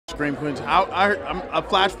Scream Queens. I'm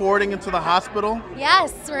flash forwarding into the hospital.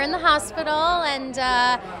 Yes, we're in the hospital, and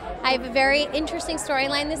I have a very interesting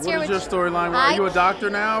storyline this year. What is your storyline? Are you a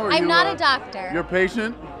doctor now? Or I'm not a doctor. You're a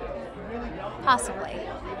patient? Possibly.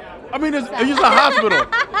 I mean, it's a hospital.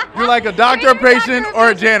 You're like a doctor, a patient,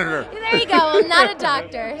 or a janitor. There you go. I'm not a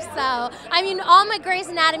doctor. So, I mean, all my Grey's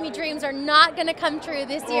Anatomy dreams are not going to come true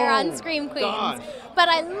this year on Scream Queens. God. But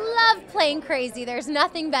I love playing crazy. There's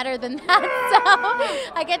nothing better than that.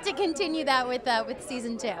 So I get to continue that with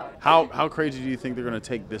season 2. How crazy do you think they're going to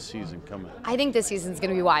take this season coming? I think this season's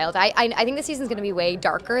going to be wild. I think this season's going to be way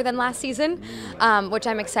darker than last season, which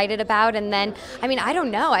I'm excited about. And then, I mean, I don't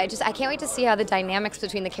know. I can't wait to see how the dynamics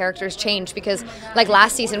between the characters change, because like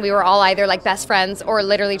last season we were all either like best friends or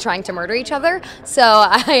literally trying to murder each other. So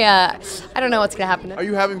I don't know what's going to happen. Are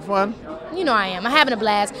you having fun? You know I am. I'm having a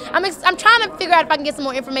blast. I'm trying to figure out if I can get some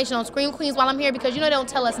more information on Scream Queens while I'm here, because they don't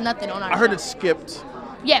tell us nothing on our I heard show. it skipped.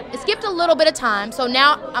 Yeah, it skipped a little bit of time. So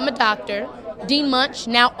now I'm a doctor. Dean Munch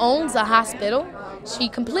now owns a hospital. She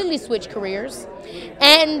completely switched careers.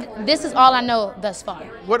 And this is all I know thus far.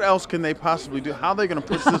 What else can they possibly do? How are they going to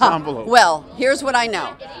push this envelope? Well, here's what I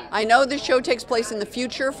know. I know the show takes place in the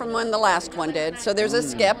future from when the last one did, so there's a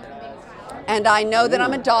skip. And I know that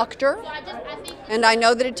I'm a doctor, and I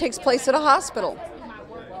know that it takes place at a hospital.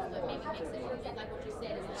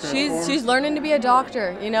 She's learning to be a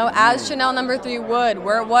doctor, as Chanel number 3 would.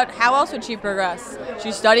 How else would she progress?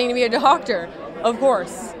 She's studying to be a doctor, of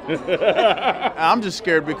course. I'm just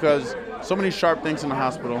scared because so many sharp things in the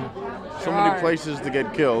hospital, so many places to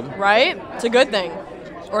get killed. Right? It's a good thing,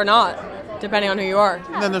 or not, depending on who you are.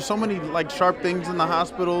 And then there's so many like sharp things in the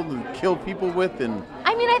hospital to kill people with, and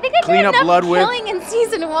I mean, I think I clean did up enough blood with. killing in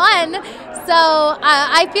season 1, so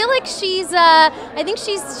I feel like she's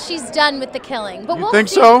done with the killing. But You we'll think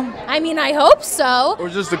see. so? I mean, I hope so. Or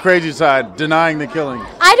just the crazy side, denying the killing.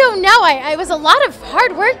 I don't know. It was a lot of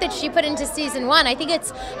hard work that she put into season 1. I think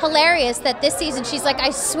it's hilarious that this season she's like, I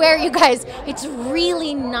swear, you guys, it's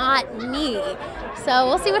really not me. So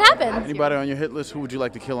we'll see what happens. Anybody on your hit list who would you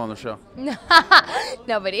like to kill on the show?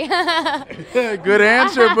 Nobody. Good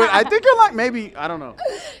answer, but I think you're like maybe, I don't know.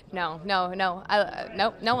 No. No one.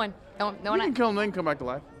 No one. You can kill them, they can come back to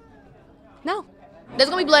life. No. There's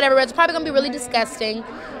going to be blood everywhere. It's probably going to be really disgusting.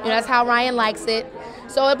 That's how Ryan likes it.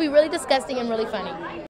 So it'll be really disgusting and really funny.